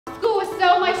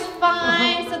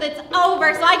fine, so that's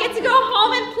over. So I get to go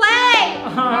home and play.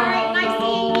 All right, nice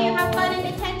seeing you. Have fun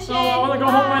in detention. No, I want to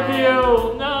go home with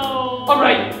you. No. All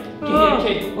right, get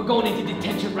here, kid. We're going into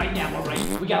detention right now, all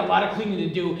right? We got a lot of cleaning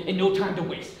to do and no time to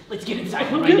waste. Let's get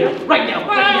inside right now. Right now,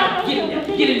 right now. Get in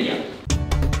there, get in there.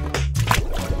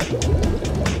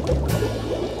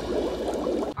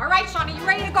 All right, Sean, are you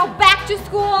ready to go back to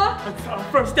school? It's our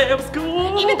first day of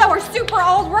school. Even though we're super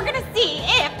old, we're gonna see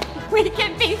if we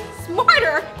can be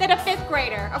smarter than a 5th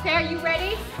grader. Okay, are you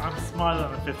ready? I'm smarter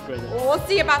than a 5th grader. Well, we'll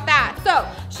see about that. So,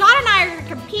 Sean and I are gonna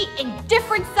compete in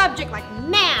different subjects like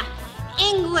math,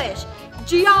 English,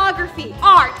 geography,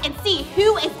 art, and see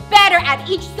who is better at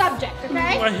each subject,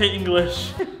 okay? I hate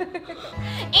English.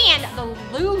 And the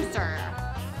loser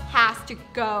has to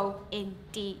go in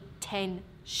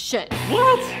detention.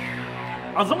 What?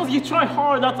 As long as you try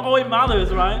hard, that's all it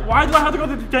matters, right? Why do I have to go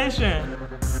to detention?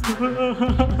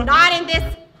 Not in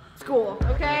this school,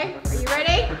 okay? Are you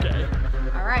ready? Okay.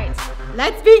 All right,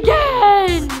 let's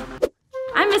begin!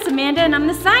 I'm Miss Amanda and I'm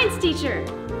the science teacher.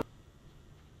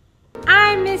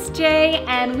 I'm Miss J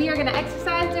and we are gonna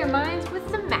exercise their minds with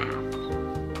some math.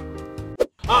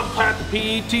 I'm Pat the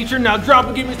PE teacher. Now drop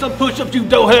and give me some push-ups, you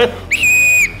doughhead.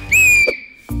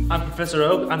 I'm Professor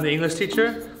Oak. I'm the English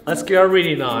teacher. Let's get our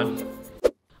reading on.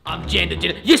 I'm Jan the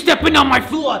Jan. You're stepping on my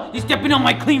floor. You're stepping on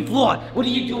my clean floor. What are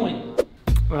you doing?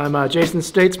 I'm Jason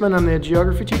Statesman. I'm the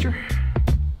geography teacher.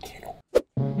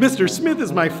 Mr. Smith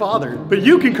is my father, but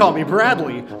you can call me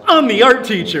Bradley. I'm the art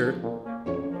teacher.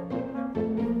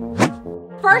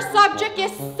 First subject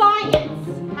is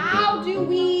science. How do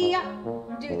we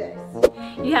do this?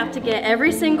 You have to get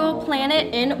every single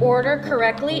planet in order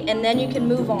correctly and then you can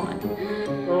move on.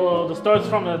 Oh, the starts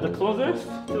from the closest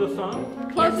to the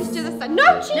sun. Closest to the sun.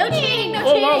 No cheating! No cheating, no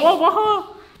Oh, cheating.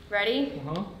 what? Ready,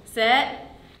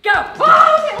 set, go.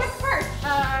 Oh, okay, what's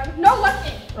first? No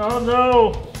looking. Oh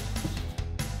no.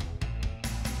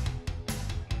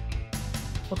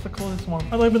 What's the closest one?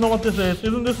 I don't even know what this is.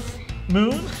 Isn't this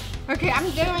moon? Okay, I'm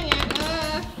doing it.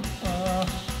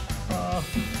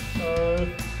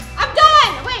 I'm Uh,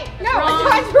 done! Wait, no, Wrong.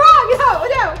 it's wrong.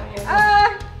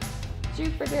 No.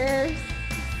 Jupiter,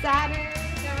 Saturn,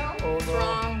 no. oh no.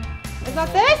 Wrong. Is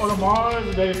that this? Oh, the Mars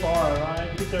is very far, right?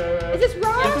 Jupiter. Is this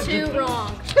wrong? Yes, it's Two Jupiter.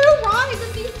 wrong. Two wrong? Is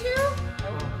it these two?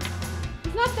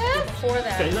 It's not this? Before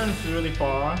that. Saturn's really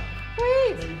far.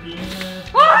 Wait. Maybe Venus.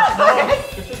 Oh, No,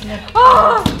 okay. this is Neptune.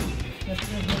 Oh!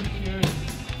 Neptune here.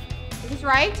 Is this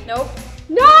right? Nope.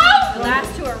 No! The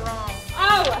last two are wrong.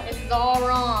 Oh! This is all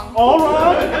wrong. All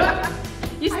wrong?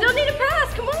 You still need to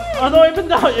pass, come I on. don't even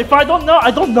know. If I don't know, I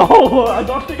don't know. I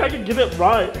don't think I can get it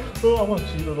right. Oh, I want to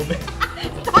cheat a little bit.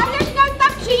 Stop, there's no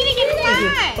stop cheating, it's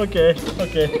fine! Okay.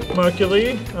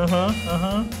 Mercury.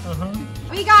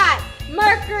 We got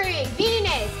Mercury,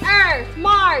 Venus, Earth,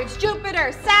 Mars,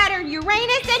 Jupiter, Saturn,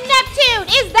 Uranus, and Neptune!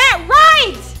 Is that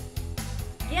right?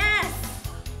 Yes.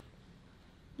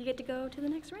 You get to go to the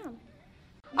next round.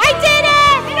 I did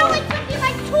it! It only took me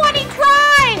like 20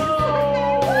 tries!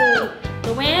 Oh.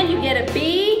 Luann, you get a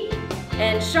B,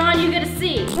 and Sean, you get a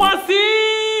C. What?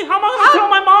 See? How am I gonna tell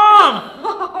my mom?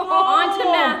 On to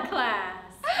math class.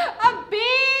 A B!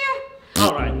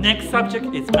 All right. Next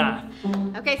subject is math.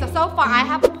 Okay, so far I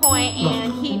have a point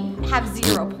and he has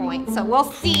 0 points. So we'll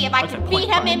see if I can beat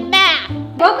him in math.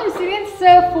 Welcome students.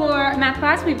 So for math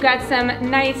class, we've got some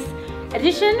nice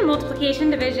addition, multiplication,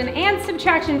 division, and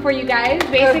subtraction for you guys.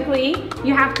 Basically,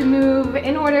 you have to move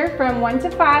in order from 1 to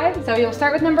 5. So you'll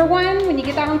start with number 1. When you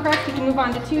get that one correct, you can move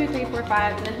on to 2, 3, 4,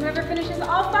 5, and then whoever finishes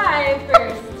all 5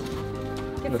 first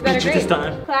gets the better beat you this grade.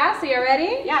 time. Class, are you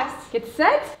ready? Yes. Get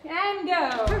set and go.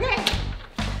 Okay.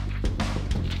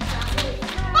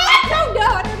 Oh, I don't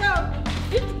know. I don't know.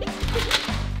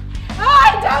 Oh,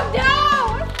 I don't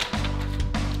know.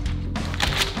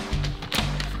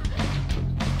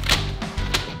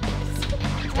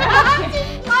 I'm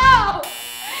too slow.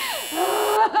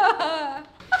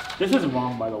 This is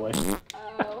wrong, by the way.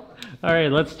 Oh. All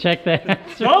right, let's check that.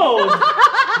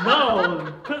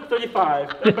 No, put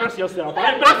 35. Embarrass yourself.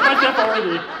 I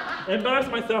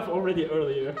embarrassed myself already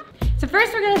earlier. So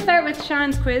first we're going to start with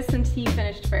Sean's quiz since he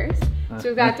finished first. So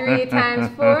we've got 3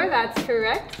 times 4, that's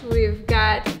correct. We've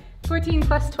got 14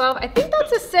 plus 12, I think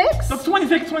that's a 6. That's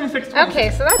 26.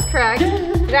 Okay, so that's correct.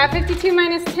 We've got 52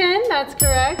 minus 10, that's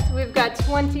correct. We've got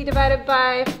 20 divided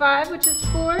by 5, which is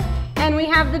 4. And we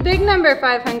have the big number,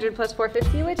 500 plus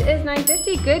 450, which is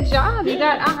 950. Good job, you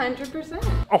got 100%.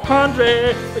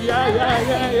 100.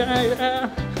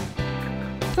 Yeah.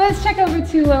 So So let's check over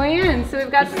to Loanne. So we've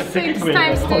got 6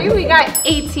 times 3. We got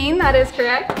 18. That is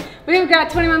correct. We've got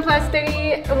 21 plus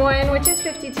 31, which is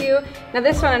 52. Now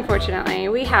this one, unfortunately,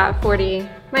 we have 40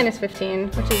 minus 15,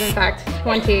 which is in fact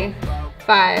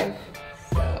 25.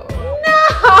 So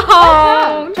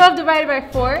no! 12 divided by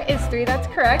 4 is 3. That's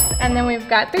correct. And then we've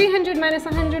got 300 minus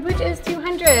 100, which is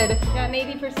 200. Got an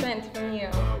 80% from you.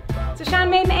 So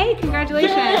Sean made an A.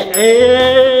 Congratulations.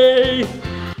 Hey!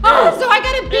 Oh, so I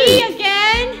got a B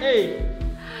again? Hey!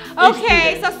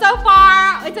 Okay, so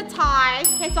far it's a tie.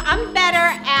 Okay, so I'm better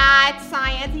at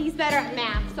science, he's better at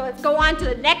math. So let's go on to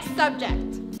the next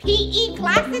subject. PE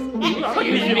classes next.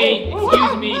 Excuse me.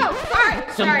 Excuse me. Sorry.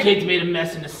 Some kids made a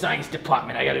mess in the science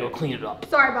department. I gotta go clean it up.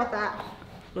 Sorry about that.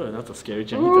 Oh, that's a scary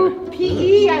janitor. Ooh,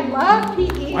 PE, I love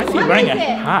PE. Why is he What wearing is a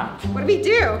it? hat? What do we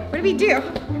do? What do we do?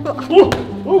 Ooh!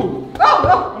 Ooh!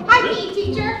 Oh, hi PE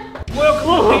teacher.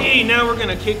 Welcome to PE. Now we're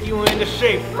gonna kick you into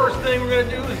shape. First thing we're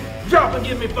gonna do is drop and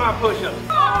give me 5 push-ups.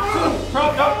 No,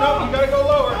 you gotta go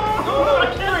lower. Go lower.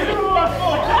 Carry it.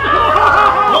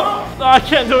 No, I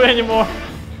can't do it anymore.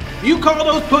 You call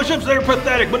those push-ups, they're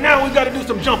pathetic, but now we gotta do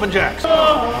some jumping jacks.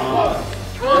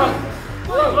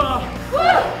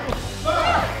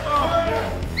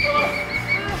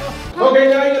 Okay,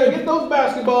 now you're gonna get those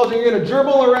basketballs and you're gonna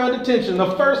dribble around detention.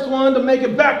 The first one to make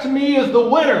it back to me is the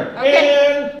winner.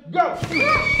 Okay. And go.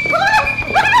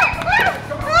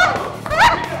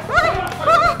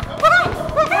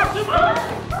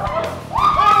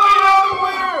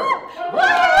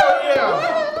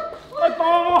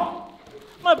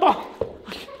 My ball!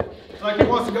 It's like he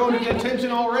wants to go into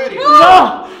detention already.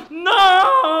 No! No!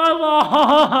 I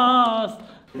lost!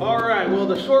 All right, well,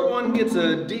 the short one gets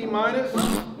a D minus.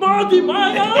 D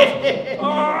minus!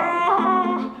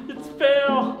 It's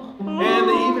fail. And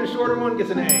the even shorter one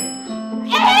gets an A.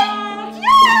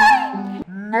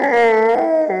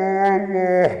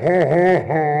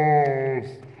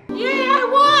 Yay, I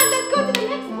won! Let's go to the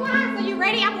next class. Are you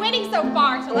ready? I'm winning so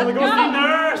far, so let's Wanna go. go see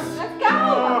nurse? Let's go.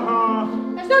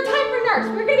 There's no time for nurse.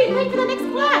 We're gonna be late for the next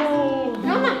class.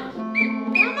 Come on.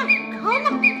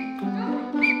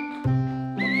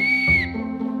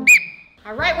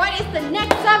 All right, what is the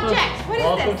next subject? What is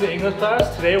Welcome this? to English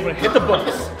class. Today we're gonna hit the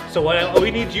books. So all we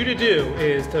need you to do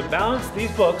is to balance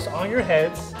these books on your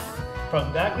heads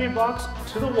from that green box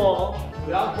to the wall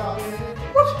without dropping anything.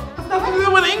 That's nothing to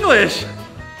do with English.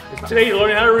 Today you're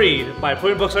learning how to read by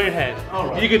putting books on your head. All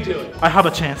right. You can do it. I have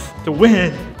a chance to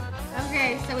win.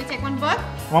 Okay, so we take one book.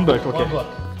 One book, okay. One book.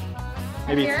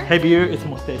 Maybe Heavier? it's heavier, it's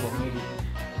more stable, maybe.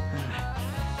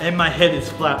 And my head is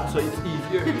flat, so it's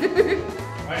easier.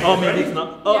 Right, Oh, you maybe ready? it's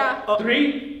not.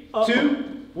 3,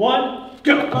 2, 1,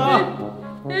 go!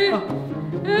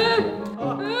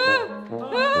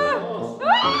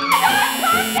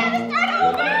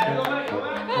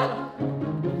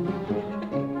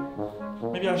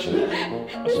 Maybe I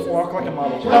should walk like a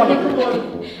model.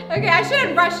 Okay, I should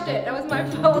have rushed it. That was my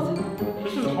fault.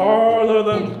 This is harder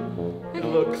than it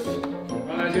looks.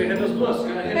 Alright, you hit those books.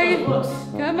 Gotta hit those books.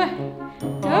 Come on.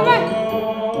 Come on.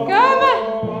 Come on.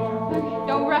 Okay,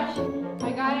 don't rush.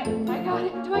 I got it. I got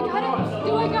it. Do I got it? Do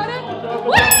I got it?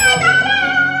 What? I got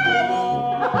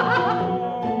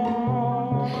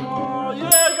Yeah,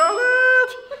 I got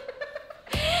it!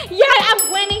 it! Yeah, I'm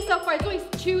winning so far. There's only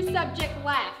 2 subjects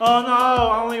left. Oh no,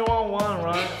 I only want one,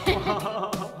 right?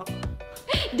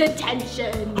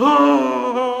 Detention.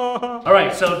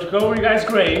 Alright, so to go over your guys'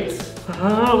 grades.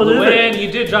 What is it? Luann, you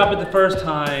did drop it the first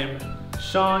time.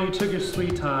 Sean, you took your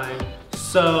sweet time.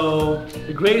 So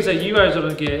the grades that you guys are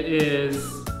gonna get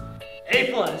is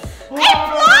A+.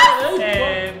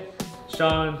 And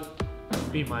Sean,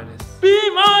 B-. B-.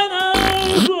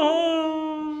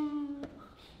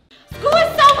 School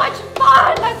is so much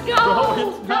fun. Let's go. No,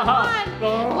 it's Come not. on.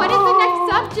 No. What is the next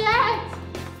subject?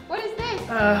 What is this?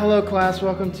 Hello class,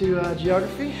 welcome to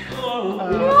geography.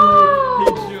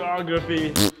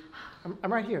 Geography.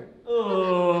 I'm right here.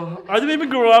 Oh, I didn't even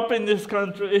grow up in this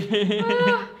country.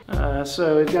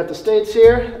 So we've got the states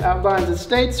here, outlines of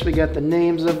states. We got the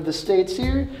names of the states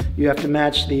here. You have to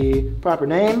match the proper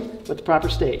name with the proper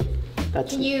state.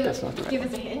 That's Can you that's not the right give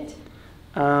us a hint?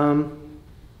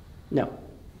 No.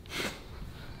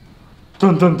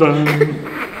 Dun dun dun.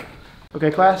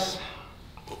 Okay, class.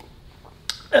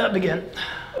 Begin.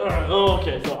 Alright,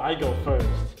 okay, so I go first.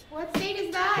 What state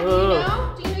is that? Do you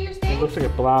know? Do you know your It state? looks like a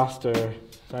blaster.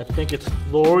 So I think it's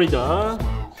Florida.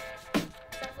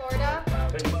 Florida.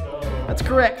 That's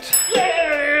correct.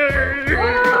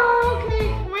 Oh, okay,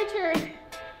 my turn.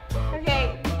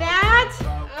 Okay, that,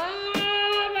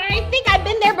 I think I've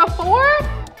been there before,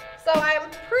 so I'm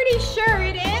pretty sure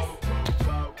it is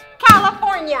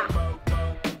California.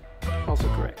 Also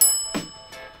correct.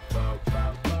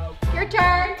 your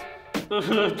turn.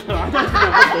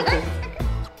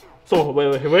 So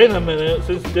wait a minute.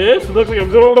 Since this looks like a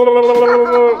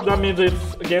that means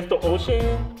it's against the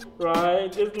ocean,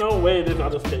 right? There's no way there's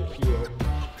other state here.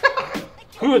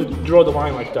 Who would draw the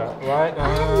line like that, right? I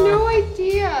have no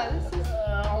idea. This is...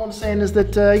 All I'm saying is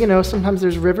that, you know, sometimes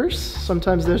there's rivers,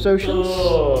 sometimes there's oceans.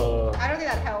 I don't think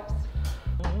that helps.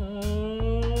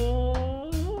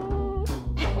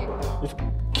 This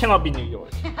cannot be New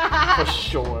York, for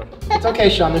sure. It's okay,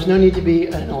 Sean, there's no need to be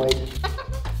annoyed.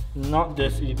 Not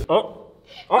this either. Oh,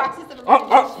 Practice of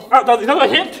is that a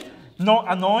hint? No,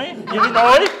 annoy? You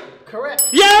annoy? Correct.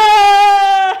 Yay!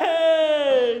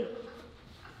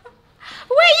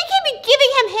 Wait, you can't be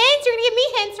giving him hints. You're gonna give me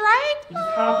hints, right? You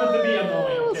just happen to be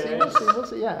annoying, okay? We'll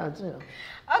see. Yeah, it's, you know.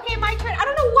 Okay, my turn. I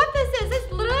don't know what this is.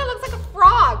 This literally looks like a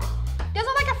frog. Doesn't it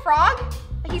look like a frog?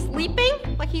 Like he's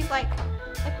leaping? Like he's like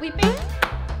leaping?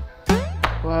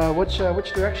 Which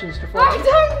directions to I follow?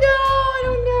 don't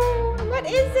know. What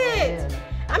is it?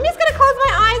 I'm just gonna close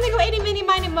my eyes and go 80, mini,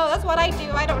 miny, mo. That's what I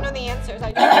do. I don't know the answers.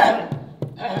 I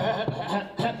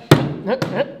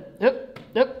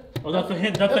Yep. Oh, that's a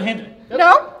hint. That's a hint.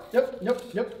 No? Yep.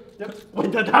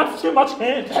 Wait, that's too much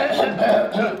hint. Okay,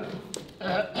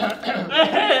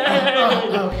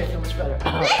 feel much better.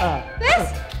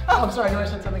 This? Oh, I'm sorry, no, I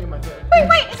said something in my throat.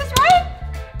 Wait, is this right?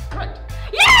 Correct.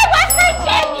 Yeah, West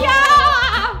Virginia!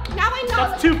 Now I know.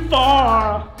 That's too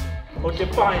far. Okay,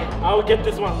 fine. I'll get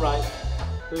this one right.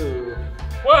 Ooh.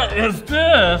 What is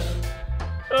this?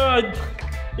 It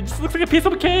just looks like a piece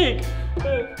of cake.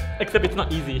 Except it's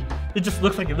not easy. It just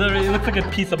looks like it looks like a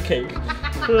piece of cake. You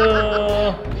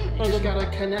just gotta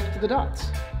connect the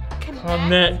dots.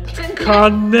 Connect.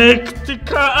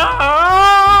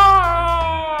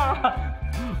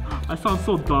 I sound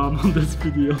so dumb on this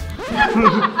video.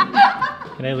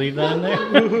 Can I leave that in there?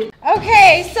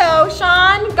 Okay, so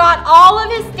Sean got all of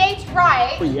his states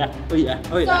right. Oh yeah.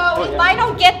 So if I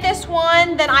don't get this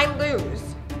one, then I lose.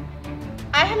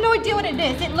 I have no idea what it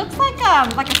is. It looks like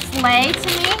a sleigh to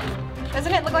me.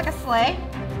 Doesn't it look like a sleigh?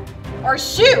 Or a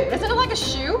shoe. Doesn't it look like a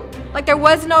shoe? Like there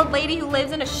was an old lady who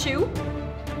lives in a shoe?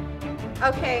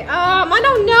 Okay, I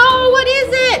don't know. What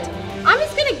is it? I'm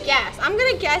just gonna guess. I'm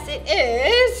gonna guess it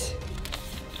is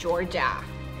Georgia.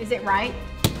 Is it right?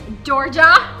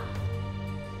 Georgia?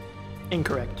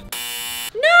 Incorrect.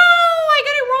 No, I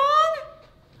got it wrong.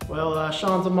 Well,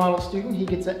 Sean's a model student. He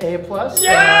gets an A+. Yay! A+.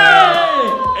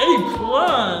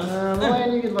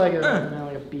 Ryan, you get like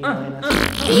a B-. B-? I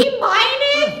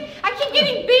keep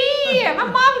getting B. My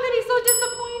mom's gonna be so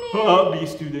disappointed. B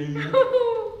student.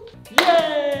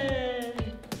 Yay!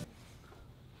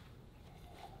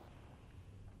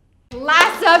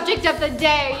 Last subject of the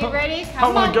day. You ready? I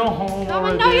wanna go home. Come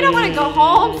on. No, you don't want to go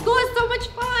home. School is so much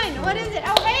fun. What is it?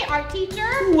 Oh, hey, art teacher.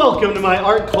 Welcome to my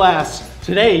art class.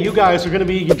 Today, you guys are going to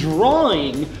be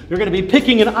drawing. You're going to be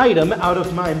picking an item out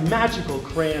of my magical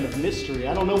crayon of mystery.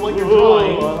 I don't know what you're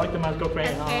drawing. I like the magical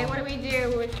crayon. Okay, what do we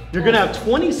do? You're going to have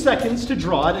 20 seconds to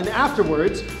draw it, and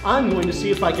afterwards, I'm going to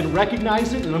see if I can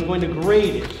recognize it, and I'm going to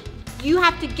grade it. You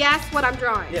have to guess what I'm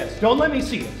drawing. Yes, don't let me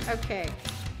see it. Okay.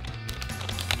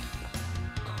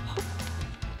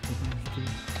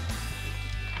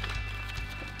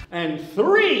 And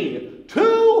 3,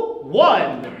 2,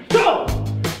 1, go!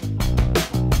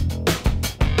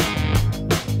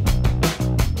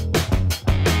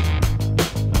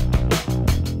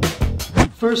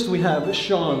 First we have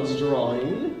Sean's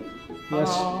drawing. Yes,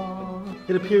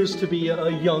 it appears to be a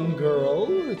young girl.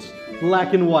 It's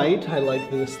black and white. I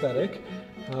like the aesthetic.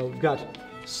 We've got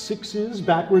sixes,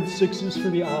 backwards sixes for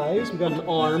the eyes. We've got an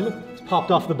arm. It's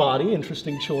popped off the body.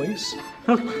 Interesting choice.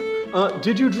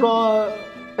 Did you draw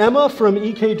Emma from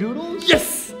EK Doodles?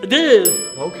 Yes, I did.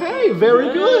 Okay,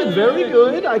 very good, very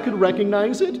good. I could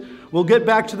recognize it. We'll get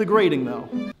back to the grading though.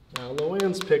 Now,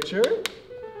 Loan's picture.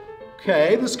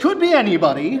 Okay, this could be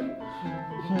anybody.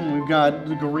 We've got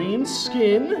the green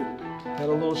skin, got a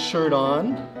little shirt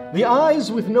on. The eyes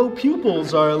with no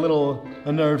pupils are a little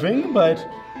unnerving, but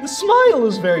the smile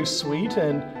is very sweet,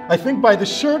 and I think by the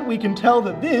shirt we can tell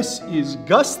that this is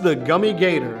Gus the Gummy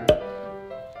Gator.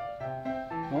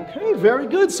 Okay, very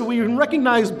good. So we can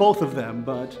recognize both of them,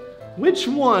 but which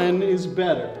one is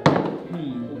better?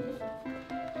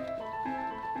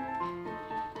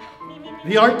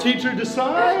 The art teacher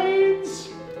decides.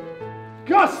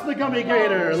 Gus the Gummy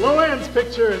Gator. Loan's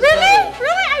picture is Really? better.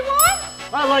 Really? I won?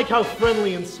 I like how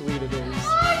friendly and sweet it is.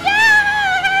 Oh,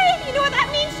 yay! You know what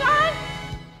that means, Sean?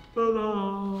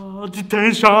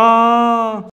 Detention.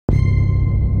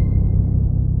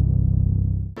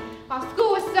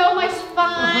 School was so much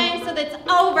fun, so so that's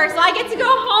over. So I get to go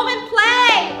home and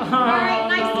play. All right,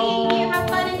 nice seeing you. Have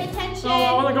fun in detention. No,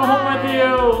 I want to go home with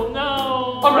you.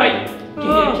 No. All right,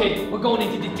 get here, kid. We're going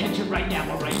into detention right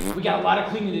now, all right? We got a lot of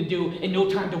cleaning to do and no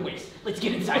time to waste. Let's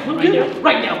get inside right now.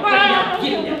 Right now, right now.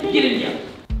 Get in there, get in there.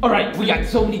 All right, we got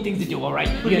so many things to do, all right?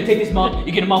 You're gonna take this mop,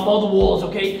 you're gonna mop all the walls,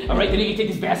 okay? All right, then you're gonna take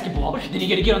this basketball, then you're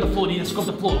gonna get on the floor, you're gonna scrub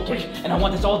the floor, okay? And I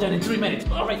want this all done in 3 minutes.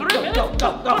 All right, go.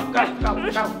 I'm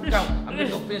gonna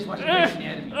go finish watching Grey's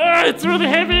Anatomy. It's really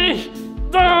heavy.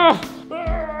 No.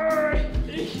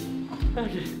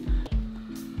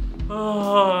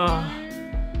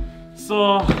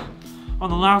 So, on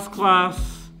the last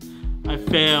class, I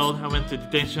failed. I went to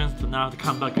detention, so now I have to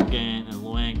come back again, and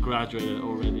Luann graduated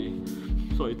already.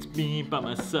 So it's me by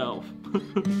myself.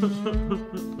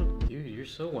 Dude, you're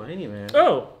so whiny, man.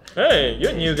 Oh, hey,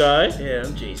 you're a new guy. Yeah,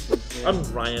 I'm Jason. Yeah. I'm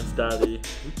Ryan's daddy.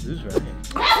 Who's Ryan?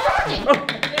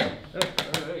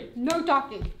 No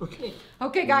talking.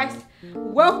 Okay, guys.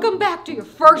 Welcome back to your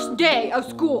first day of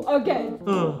school again.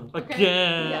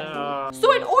 Again. Yes.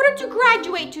 So in order to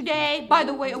graduate today, by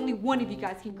the way, only one of you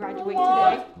guys can graduate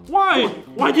today. Why?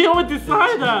 Why do you always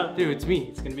decide that? Dude, it's me.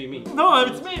 It's gonna be me. No,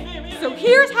 it's me. So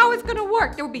here's how it's gonna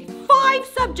work. There will be 5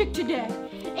 subjects today.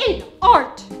 In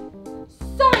art,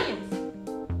 science,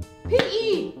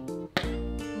 PE,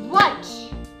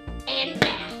 lunch, and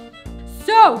math.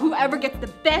 So whoever gets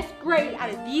the best grade out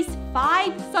of these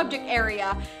 5 subject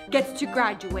area gets to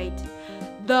graduate.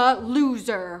 The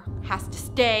loser has to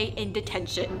stay in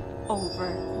detention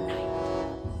overnight.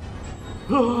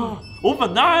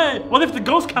 Overnight? What if the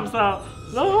ghost comes out?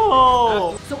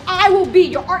 No! So I will be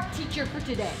your art teacher for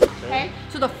today, okay?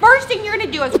 So the first thing you're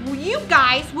gonna do is you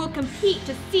guys will compete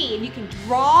to see if you can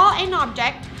draw an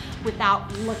object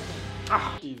without looking.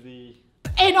 Easy.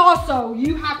 And also,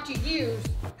 you have to use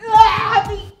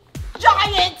the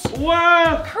giant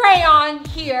crayon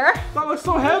here. That looks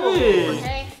so heavy.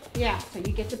 Okay, yeah, so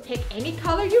you get to pick any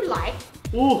color you like.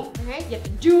 Ooh. Okay, you have to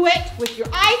do it with your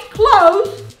eyes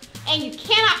closed, and you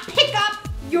cannot pick up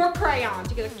your crayons.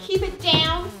 You gotta keep it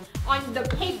down on the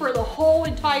paper the whole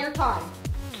entire time.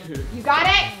 You got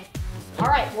it? All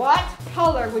right, what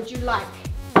color would you like?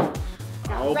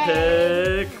 I'll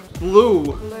pick blue.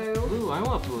 Blue. I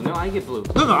want blue. No, I get blue.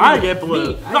 No, I get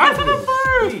blue. Me, No, I said it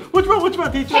first. Which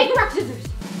one, teacher? Paper, rock, scissors.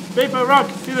 Paper, rock,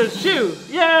 scissors, shoot.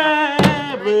 Yay!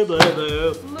 Blue.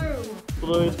 Blue.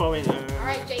 Blue is for winner. All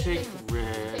right, Jason. Take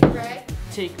red. Take red.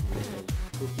 Take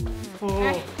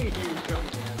Okay.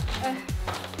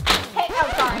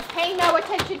 Pay no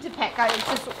attention to Peck. I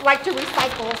just like to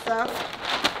recycle, so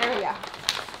there we go.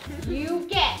 You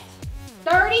get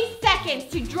 30 seconds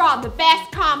to draw the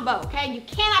best combo, okay? You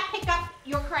cannot pick up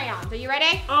your crayons. Are you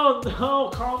ready? Oh no,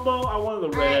 combo. I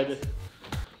wanted the red.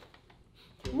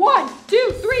 Right. 1,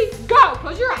 2, 3, go!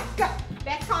 Close your eyes, go.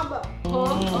 Best combo.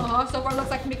 So far looks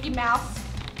like Mickey Mouse.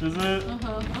 Is it?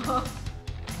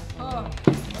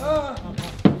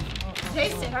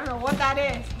 Jason, I don't know what that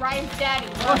is. Ryan's daddy.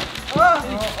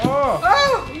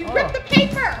 You ripped the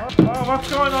paper. Oh, what's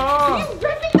going on? You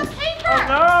ripping the paper. Oh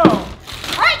no.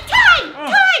 All right,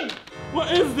 time.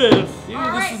 What is this? Dude, All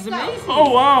right, this is amazing.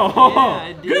 Oh wow. Yeah,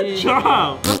 I did. Good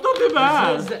job. That's not too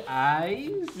bad. This is the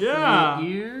eyes, Yeah. the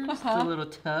ears, the little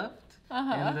tuft,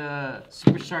 and the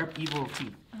super sharp evil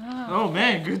teeth. Oh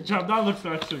man, good job. That looks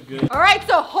actually good. All right,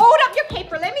 so hold up your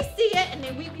paper. Let me see it, and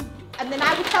then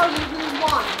I will tell you who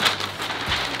won.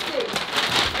 Let's see.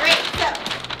 All right, so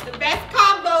the best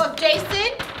combo of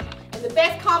Jason and the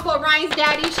best combo of Ryan's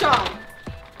daddy, Sean.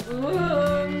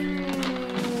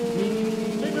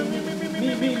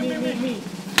 Me.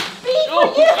 For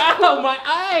you. Ow, my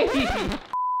eye!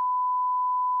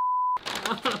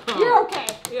 You're okay.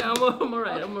 Yeah, I'm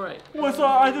alright. What's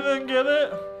up? I didn't get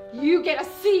it. You get a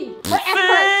C for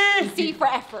effort. C for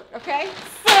effort, okay?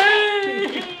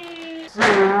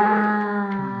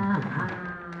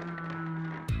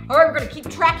 All right, we're gonna keep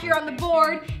track here on the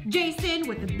board. Jason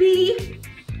with the B,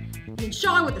 and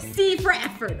Sean with the C for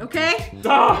effort, okay?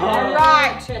 All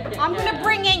right, I'm gonna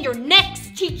bring in your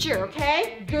next teacher,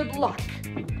 okay? Good luck.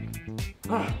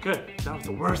 Oh, good. That was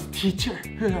the worst teacher.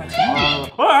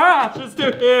 She's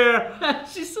still here.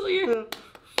 She's still here.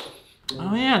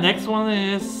 Oh yeah, next one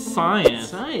is science.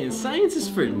 Science is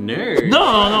for nerds. No,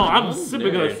 I'm super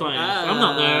good at science. I'm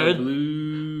not nerd.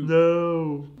 Blue.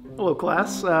 No. Hello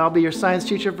class, I'll be your science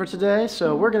teacher for today.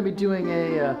 So we're going to be doing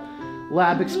a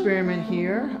lab experiment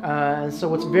here. And so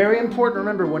what's very important,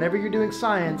 remember, whenever you're doing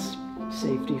science,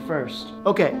 safety first.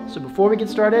 Okay, so before we get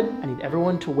started, I need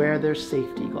everyone to wear their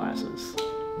safety glasses.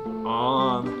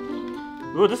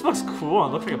 Ooh, this looks cool.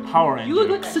 It looks like a Power Ranger. You look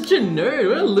like such a nerd.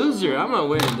 What a loser. I'm not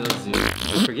wearing those, dude.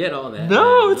 Forget forget all that.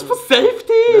 No, man. it's for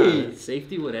safety. No,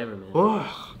 safety, whatever, man.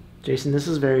 Oh. Jason, this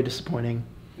is very disappointing.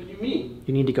 What do you mean?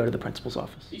 You need to go to the principal's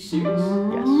office. Are you serious?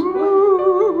 Yes.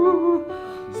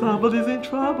 Somebody's in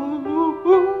trouble.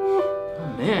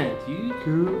 Oh, man, dude.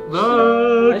 Good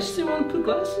luck. I still want to put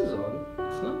glasses on.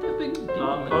 It's not that big of a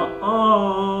deal,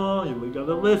 man. We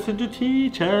gotta listen to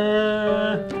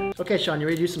teacher. Okay, Sean, you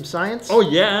ready to do some science? Oh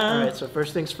yeah. All right, so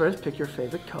first things first, pick your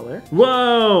favorite color.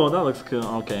 Whoa, that looks cool.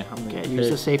 Okay, I'm gonna Use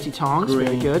the safety tongs. Very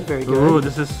green. good, very good. Ooh,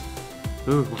 this is.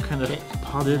 Ooh, what kind Okay. of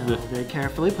pot is this? Very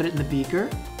carefully, put it in the beaker.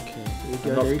 Okay. There you I'm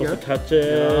go, not there you go. supposed to touch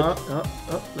it.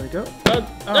 Let it go. Oh,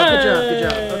 good job, good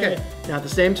job. Okay, now at the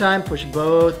same time, push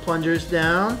both plungers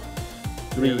down.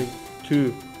 3,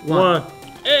 2, 1. 1.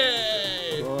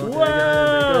 Hey! Oh, there you go,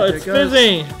 Wow, there it's it goes.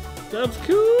 fizzing. That's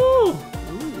cool.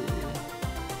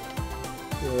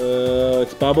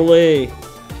 It's bubbly.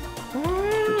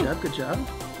 Good job, good job.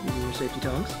 Using your safety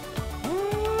tongs.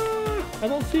 I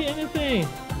don't see anything.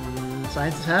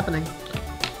 Science is happening.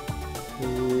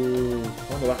 Ooh, I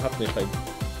wonder what happens if I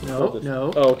No, hold this.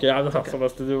 no. Oh, okay, I'm not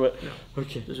supposed to do it.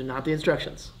 Okay. Those are not the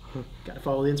instructions. Gotta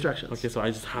follow the instructions. Okay, so I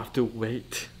just have to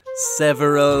wait.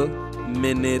 Several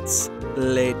minutes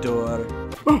later.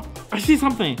 Oh, I see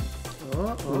something.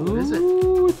 Oh, what is it?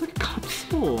 Ooh, it's like a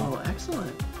capsule. Oh,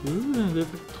 excellent. Ooh, there's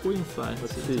a toy inside.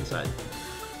 Let's see. What's inside?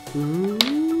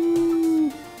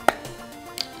 Ooh.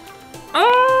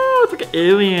 Oh, it's like an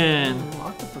alien. Oh,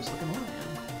 octopus looking alien.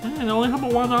 Yeah, it only have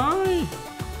one eye.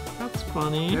 That's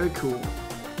funny. Very cool.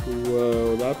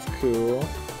 Whoa, that's cool.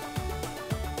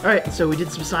 All right, so we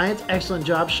did some science. Excellent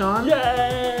job, Sean.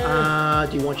 Yay!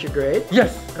 Do you want your grade?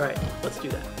 Yes. All right, let's do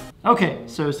that. Okay,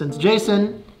 so since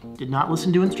Jason did not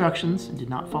listen to instructions and did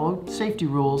not follow safety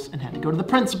rules and had to go to the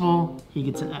principal, he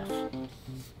gets an F.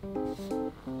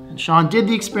 And Sean did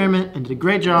the experiment and did a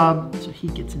great job, so he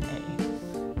gets an A.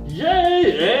 Yay!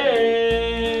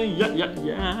 Yay!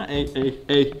 Yeah.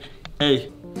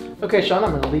 A. Okay, Sean, I'm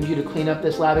going to leave you to clean up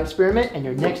this lab experiment, and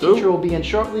your next teacher will be in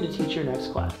shortly to teach your next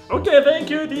class. Okay, thank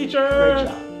you, teacher. Great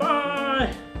job.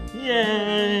 Bye.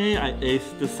 Yay! I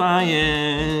aced the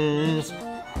science.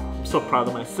 I'm so proud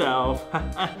of myself.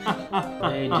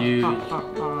 Hey, dude.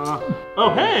 Oh,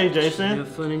 hey, Jason. You have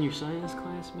fun in your science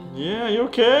class, man? Yeah, you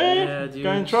okay? Yeah, dude.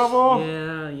 Got in trouble?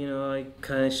 Yeah, you know, I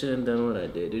kind of shouldn't have done what I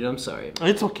did, dude. I'm sorry.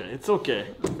 It's okay. It's okay.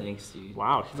 Thanks, dude.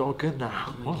 Wow, he's all good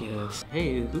now. I guess.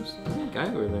 Hey, who's that guy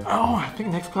over there? Oh, I think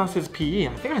next class is PE.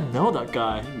 I think I know that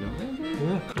guy. You know that guy?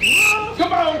 Yeah.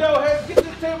 Come on, doughheads, get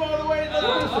this table all the way.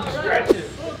 Let's do some stretches.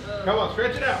 Come on,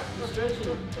 stretch it out.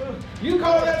 You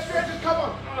call that stretches? Come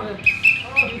on.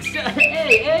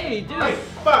 Hey, dude. Hey,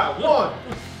 5, 1,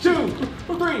 2,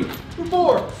 3,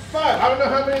 4, 5. I don't know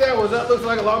how many that was. That looks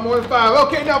like a lot more than 5.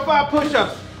 Okay, now 5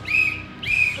 push-ups.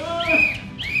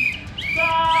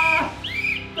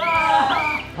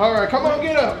 All right, come on,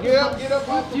 get up. Get up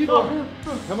off the floor.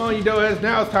 Come on, you doughheads.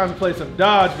 Now it's time to play some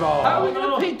dodgeball. How are we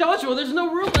gonna play dodgeball? There's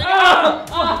no room.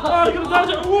 I'm gonna dodge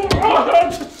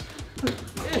it.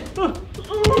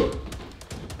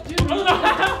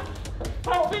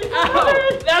 Help me! I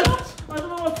don't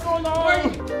know what's going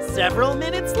on. Several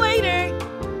minutes later.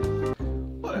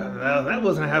 Well, that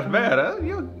wasn't half bad, huh?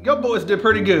 Your boys did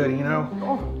pretty good, you know.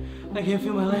 Oh, I can't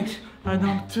feel my legs.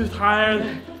 I'm too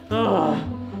tired. Oh,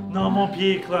 no more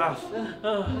PE class.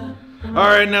 All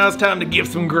right, now it's time to give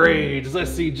some grades.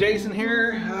 Let's see, Jason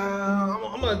here.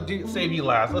 I'm gonna save you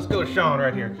last. Let's go to Sean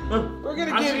right here. We're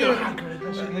gonna give you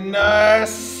a nice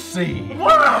C.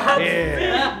 What?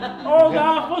 Yeah. Oh,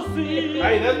 God, for C.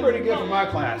 Hey, that's pretty good for my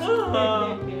class.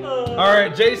 All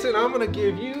right, Jason, I'm gonna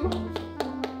give you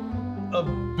a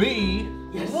B.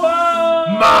 Yes. Whoa!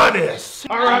 Minus.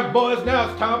 All right, boys, now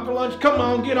it's time for lunch. Come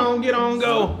on, get on,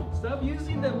 go. Stop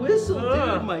using that whistle,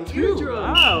 dude. My eardrum.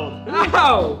 Ow.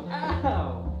 Ow.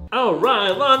 Ow. All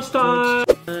right, lunchtime.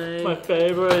 My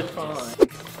favorite time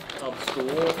of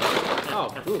school. Oh,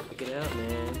 cool. Pick it out,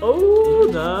 man. Oh,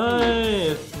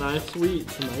 nice. Nice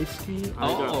sweets. Nice sweet. I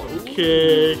got some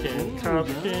cake and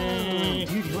cupcake.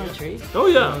 Dude, you want a trade? Oh,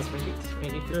 yeah. It's ready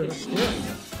for this.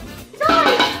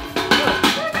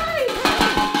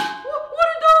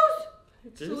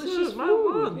 This is my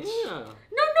lunch. Yeah.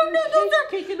 No, those are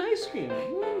Cake and ice cream. those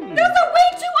are way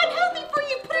too unhealthy for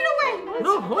you. Put it away.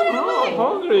 No, I'm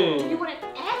hungry. You want an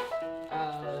F? Oh,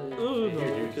 no.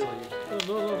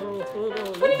 No.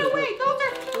 Put it away. Those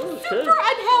are super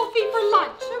unhealthy for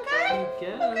lunch. Okay?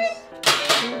 Okay.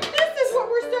 This is what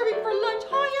we're serving for lunch.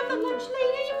 Hi, I'm the lunch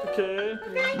lady. Okay.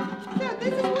 Okay. So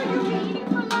this is what you'll be eating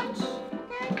for lunch.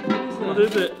 Okay. What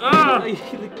is it?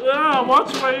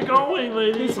 Watch where you're going,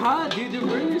 lady. It's hot, dude. Don't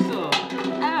burn yourself.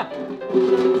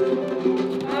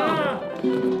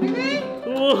 Okay.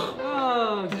 Whoa.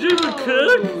 Oh, did you even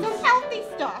cook? Some healthy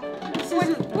stuff.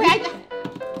 Wait,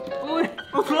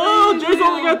 Oh, Jason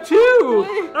only got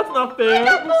 2. That's not fair. I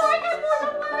got more,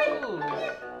 don't worry.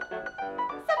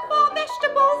 Some fall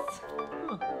vegetables.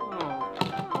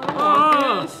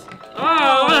 I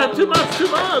had too much. So,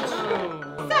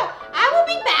 I will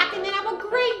be back and then I will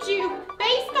grade you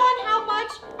based on how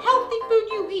much healthy food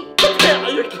you eat.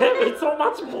 You can't eat so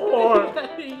much more.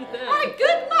 Alright,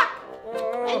 good luck.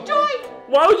 Enjoy.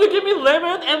 Why would you give me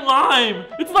lemon and lime?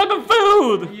 It's lemon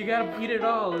food. You gotta eat it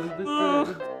all. Is this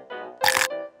good?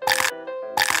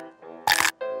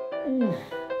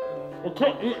 I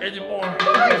can't eat anymore.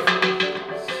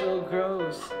 So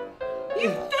gross. You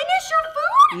finish your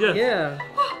food? Yes. Yeah.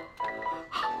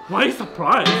 Why are you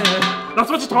surprised? Yeah. That's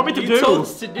what you told me to do. You told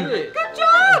us to do it. Good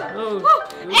job. A plus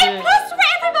for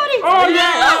everybody. Oh,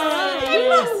 yeah.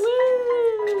 yeah.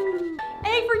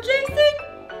 A for Jason.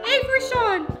 A for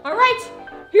Sean. All right.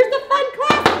 Here's the fun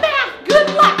class math. Good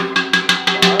luck.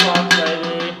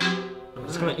 I'm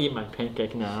just gonna eat my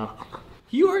pancake now.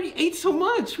 You already ate so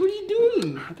much. What are you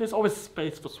doing? There's always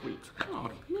space for sweets.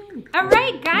 All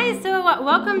right, guys, so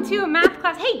welcome to a math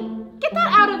class. Hey, get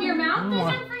that out of your mouth. Those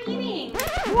aren't for eating.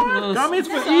 What? Gummies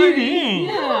for eating.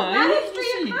 Yeah, that is for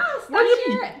your class.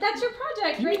 That's your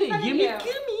project right in front of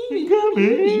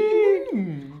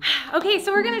you. Okay,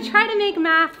 so we're gonna try to make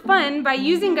math fun by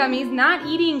using gummies, not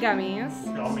eating gummies.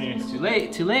 It's too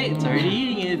late. Too late. It's already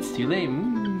eating it. It's too late.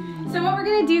 So what we're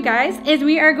gonna do, guys, is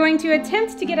we are going to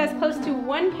attempt to get as close to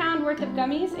 1 pound worth of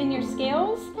gummies in your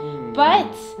scales.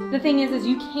 But the thing is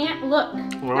you can't look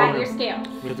at your scales.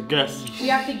 We have to guess.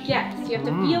 You have to guess. You have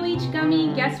to feel each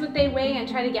gummy, guess what they weigh, and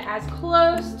try to get as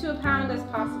close to 1 pound as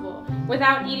possible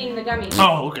without eating the gummies.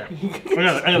 Oh, okay.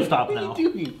 I gotta stop now.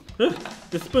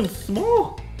 This spoon's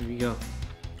small. Here we go.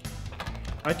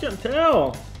 I can't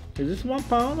tell. Is this 1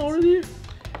 pound already?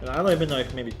 I don't even know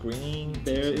if maybe green,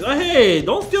 berries. Oh, hey,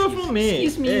 don't steal it from me.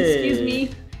 Excuse me. Hey. Excuse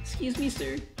me. Excuse me,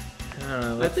 sir.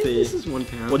 Let's I think see. this is 1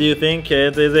 pound. What do you think,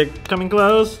 kids? Is it coming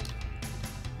close?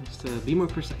 Just be more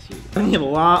precise here. I need a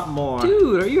lot more.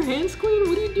 Dude, are your hands clean?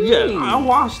 What are you doing? Yeah, I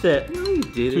washed it. No, you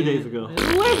didn't. 2 days ago.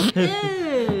 What?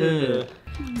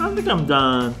 I think I'm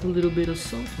done. A little bit of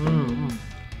salt.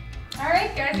 All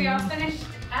right, guys, we all finished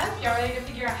up. Y'all ready to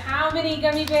figure out how many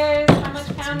gummy bears, how much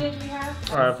poundage we have?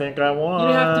 I think I won.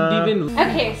 You have to even.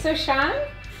 Okay, so Sean,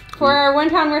 for our 1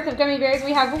 pound worth of gummy bears,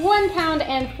 we have 1 pound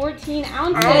and 14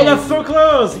 ounces. Oh, that's so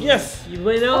close. Yes. You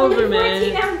went Only over,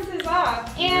 14 man. ounces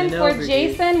off. And went for over,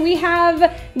 Jason, we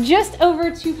have just over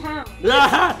 2 pounds.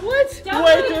 What? Double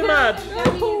Way the too amount much.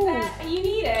 of gummies that you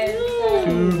needed. So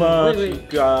Too much, Wait.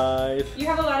 guys. you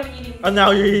have a lot of eating. And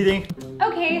now you're eating.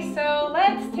 Okay, so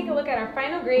let's take a look at our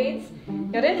final grades.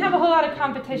 You didn't have a whole lot of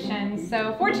competition,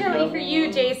 so fortunately for you,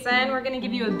 Jason, we're gonna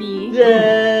give you a B.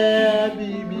 Yeah,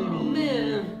 B.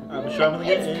 Man. I'm sure I'm gonna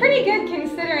get It's pretty good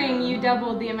considering you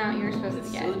doubled the amount you were supposed to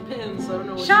get. It depends. I don't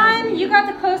know what Sean, you got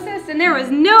the closest, and there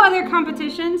was no other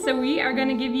competition, so we are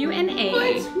gonna give you an A.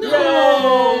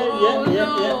 No.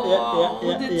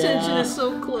 Yeah. Detention is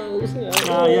so close.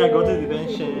 Oh, yeah, go to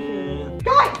detention.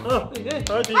 Guys, Oh, how hi,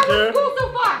 was teacher. school so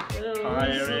far?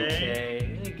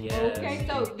 Tiring. Okay,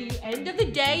 so the end of the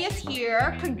day is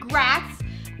here. Congrats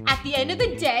at the end of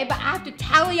the day, but I have to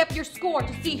tally up your score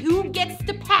to see who gets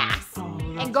to pass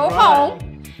and go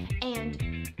home and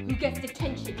who gets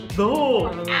detention.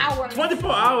 No. For hours.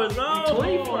 24 hours, no.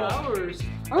 24 hours.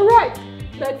 All right,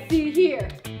 let's see here.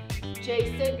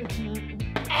 Jason,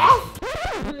 F.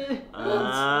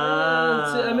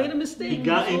 I made a mistake. You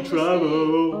got in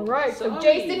trouble. All right, so Sorry.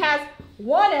 Jason has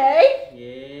 1A.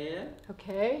 Yeah.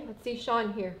 Okay, let's see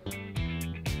Sean here.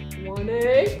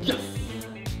 1A. Yes.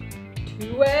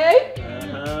 2A.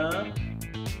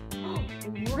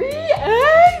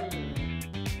 3A.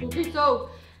 Okay, so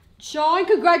Sean,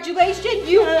 congratulations,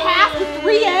 you passed with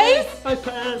 3 A's. I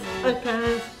passed.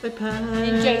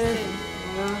 And Jason,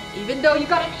 even though you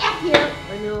got an F here,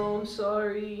 I know, I'm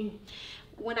sorry.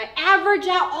 when I average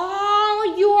out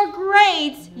all your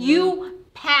grades, you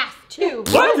passed too.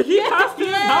 What? He passed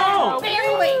it now.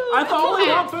 Barely. I thought only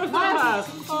one person passed.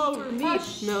 Oh, for me.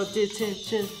 No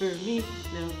detention for me.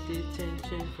 No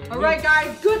detention for me. All right,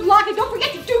 guys, good luck, and don't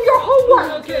forget to do your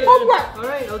homework. Okay. Homework. All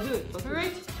right, I'll do it. All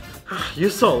right. You're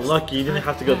so lucky you didn't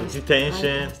have to go to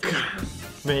detention.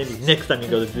 Maybe next time you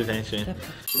go to detention.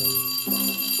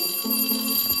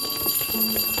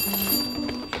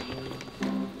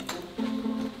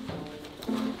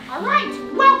 All right,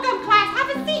 welcome, class. Have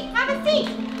a seat. Have a seat.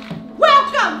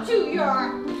 Welcome to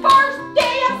your first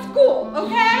day of school.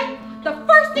 Okay. The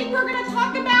first thing we're gonna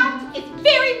talk about is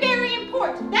very, very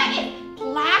important. That is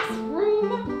classroom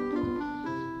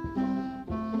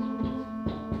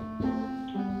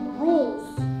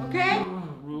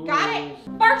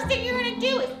first thing you're gonna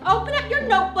do is open up your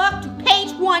notebook to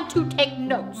page 1 to take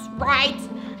notes, right?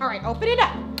 All right, open it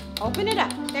up. Open it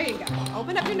up. There you go.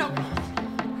 Open up your notebook.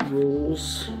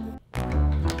 Rules.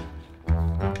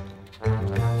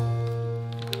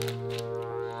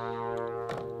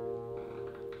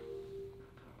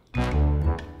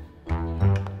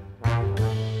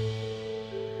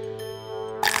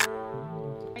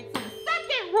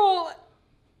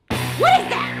 What is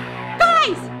that?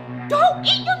 Guys, don't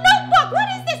eat your notebook. What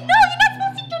is this? No, you're not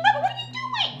supposed to eat your notebook. What are you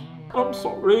doing? I'm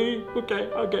sorry. Okay,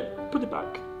 put it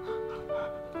back.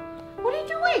 What are you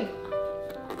doing?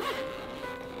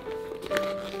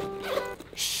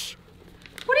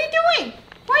 What are you doing?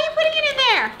 Why are you putting it in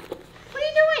there? What are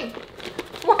you doing?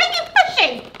 Why are you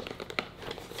pushing?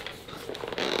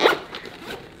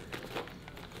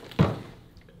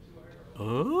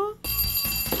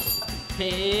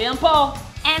 Hey, I'm Paul.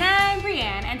 And I'm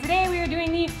Brienne, and today we are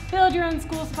doing the Build Your Own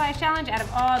School Supplies Challenge out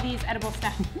of all these edible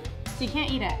stuff. So you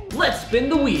can't eat it. Let's spin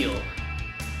the wheel.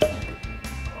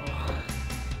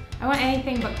 I want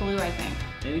anything but glue, I think.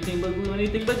 Anything but glue,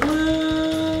 anything but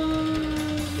glue.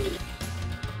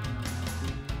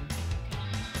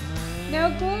 No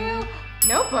glue?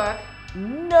 Notebook?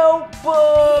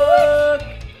 Notebook!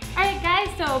 Alright guys,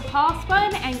 so Paul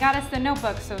spun and got us the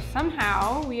notebook, so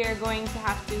somehow we are going to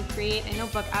have to create a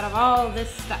notebook out of all this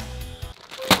stuff.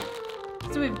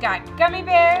 So we've got gummy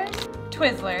bears,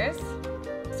 Twizzlers,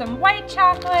 some white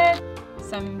chocolate,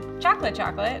 some chocolate,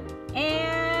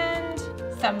 and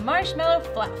some marshmallow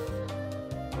fluff.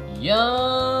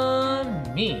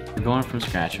 Yummy! We're going from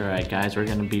scratch, alright guys, we're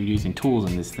gonna be using tools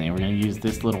in this thing. We're gonna use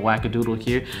this little wackadoodle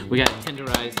here. We gotta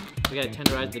tenderize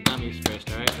the gummies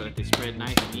first, alright, so that they spread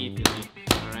nice and evenly,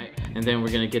 alright? And then we're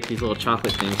gonna get these little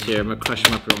chocolate things here. I'm gonna crush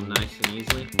them up real nice and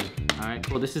easily. Alright,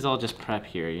 cool, this is all just prep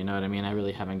here, you know what I mean? I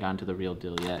really haven't gotten to the real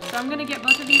deal yet. So I'm gonna get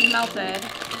both of these melted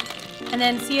and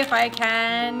then see if I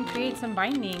can create some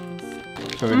bindings.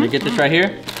 So we're gonna get this right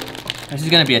here. This is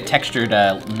gonna be a textured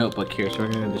notebook here, so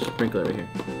we're gonna just sprinkle it over here.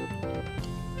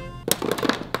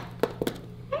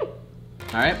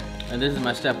 Alright, and this is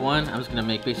my step 1. I'm just gonna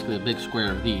make basically a big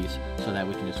square of these so that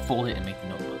we can just fold it and make the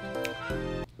notebook.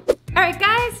 Alright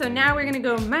guys, so now we're gonna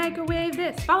go microwave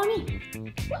this. Follow me.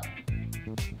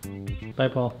 Bye,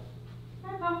 Paul.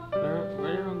 Bye, Paul. Where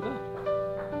did everyone go?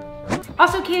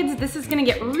 Also kids, this is gonna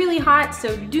get really hot,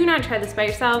 so do not try this by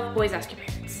yourself. Boys, ask your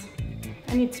parents.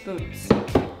 I need spoons.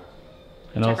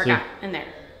 And Which also, I forgot in there.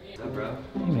 What's up, bro?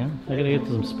 Hey man, I gotta get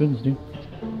some spoons, dude.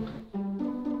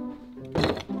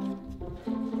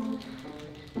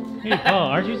 Hey Paul,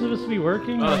 aren't you supposed to be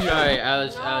working? Oh, sorry. I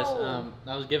was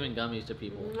giving gummies to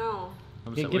people. No.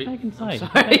 Get back inside. I'm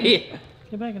sorry.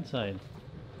 Get back inside.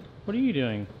 What are you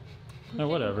doing? Oh,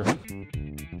 whatever.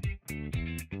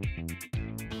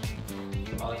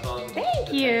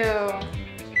 Thank you.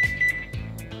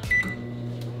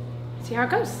 See how it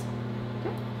goes.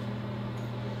 Okay.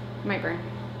 Might burn.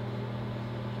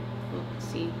 Let's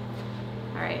see.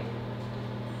 All right.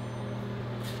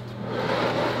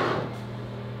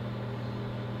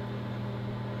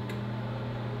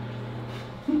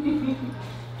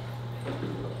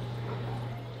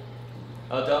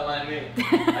 Oh, don't mind me.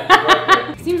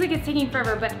 Seems like it's taking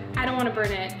forever, but I don't want to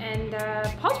burn it. And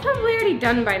Paul's probably already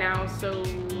done by now, so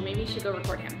maybe you should go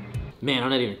record him. Man, I'm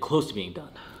not even close to being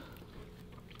done.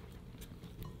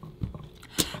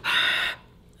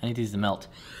 I need these to melt.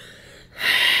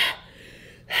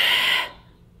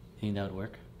 Think that would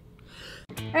work?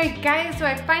 Alright guys, so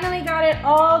I finally got it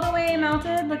all the way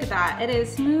melted. Look at that. It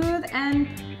is smooth and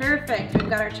perfect. We've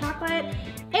got our chocolate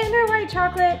and our white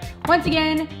chocolate. Once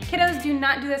again, kiddos, do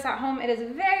not do this at home. It is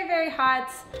very, very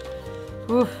hot.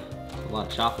 Oof. A lot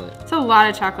of chocolate. It's a lot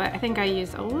of chocolate. I think I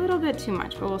used a little bit too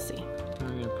much, but we'll see.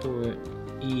 I'm gonna pour it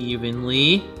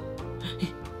evenly.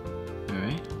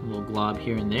 Alright, a little glob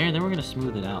here and there, and then we're gonna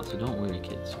smooth it out, so don't worry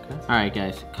kids, okay? Alright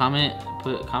guys,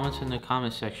 put comments in the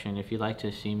comment section if you'd like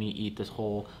to see me eat this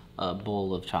whole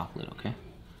bowl of chocolate, okay?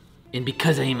 And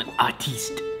because I am an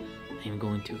artiste, I am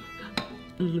going to.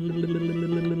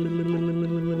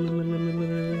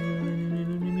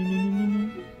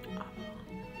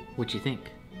 What you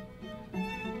think?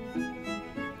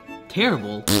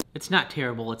 Terrible? It's not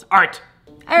terrible, it's art!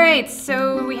 Alright,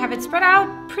 so we have it spread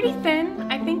out pretty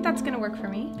thin. I think that's gonna work for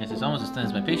me. Yes, it's almost as thin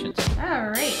as my patience.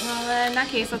 Alright, well in that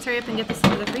case, let's hurry up and get this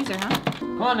into the freezer, huh?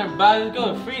 Come on everybody, let's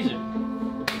go to the freezer.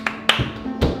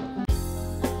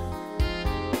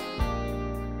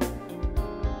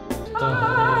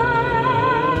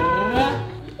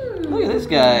 Look at this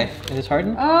guy. Is this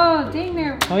hardened? Oh, dang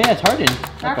there. Oh yeah, it's hardened.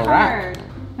 Rock Like a hard. rock.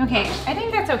 Okay, I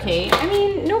think that's okay. I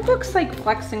mean, notebooks like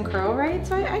flex and curl, right?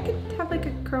 So I could have like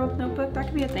a curled notebook. That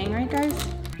could be a thing, right, guys?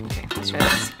 Okay, let's try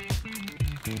this.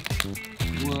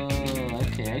 Whoa,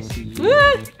 okay, I see.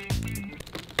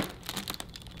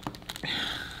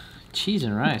 Cheese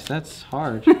and rice, that's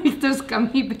hard. Those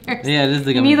gummy bears. Yeah, it is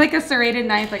the You gummy. need like a serrated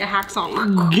knife, like a hacksaw.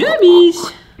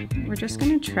 Gummies! We're just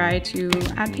gonna try to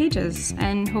add pages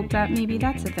and hope that maybe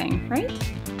that's a thing, right?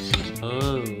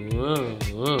 Whoa, whoa,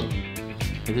 whoa.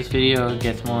 If this video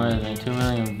gets more than 2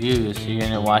 million views, you're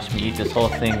gonna watch me eat this whole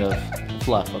thing of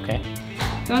fluff, okay?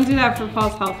 Don't do that for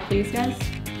Paul's health, please, guys.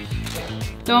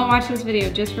 Don't watch this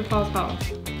video just for Paul's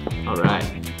health. Alright,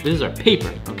 this is our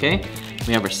paper, okay?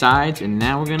 We have our sides, and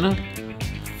now we're gonna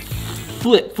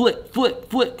flip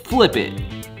it.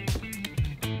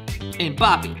 And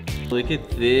bop it. Look at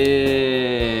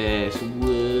this.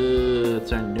 Whoa,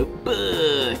 it's our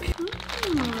notebook. I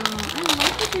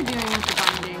like what you're doing with the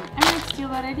binding. I might steal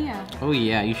that idea. Oh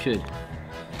yeah, you should.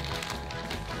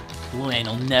 Luann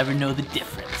will never know the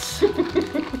difference.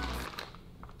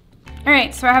 All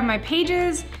right, so I have my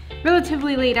pages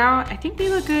relatively laid out. I think they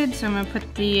look good, so I'm gonna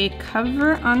put the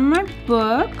cover on my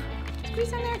book.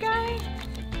 Squeeze in there, guy.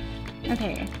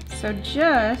 Okay, so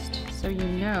just so you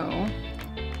know,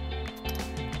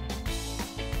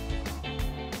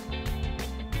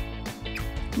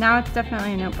 now it's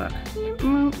definitely a notebook.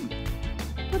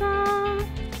 Ta-da!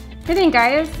 What do you think,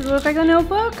 guys? Does it look like a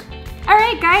notebook? All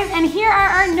right, guys, and here are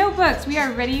our notebooks. We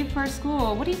are ready for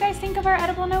school. What do you guys think of our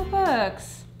edible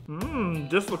notebooks?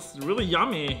 This looks really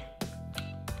yummy.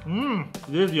 It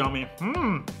is yummy.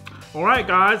 Alright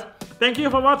guys, thank you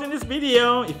for watching this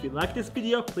video. If you like this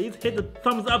video, please hit the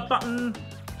thumbs up button.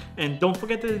 And don't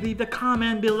forget to leave the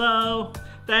comment below.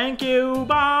 Thank you,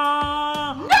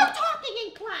 bye! No talking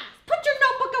in class! Put your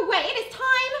notebook away, it is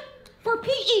time for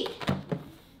PE!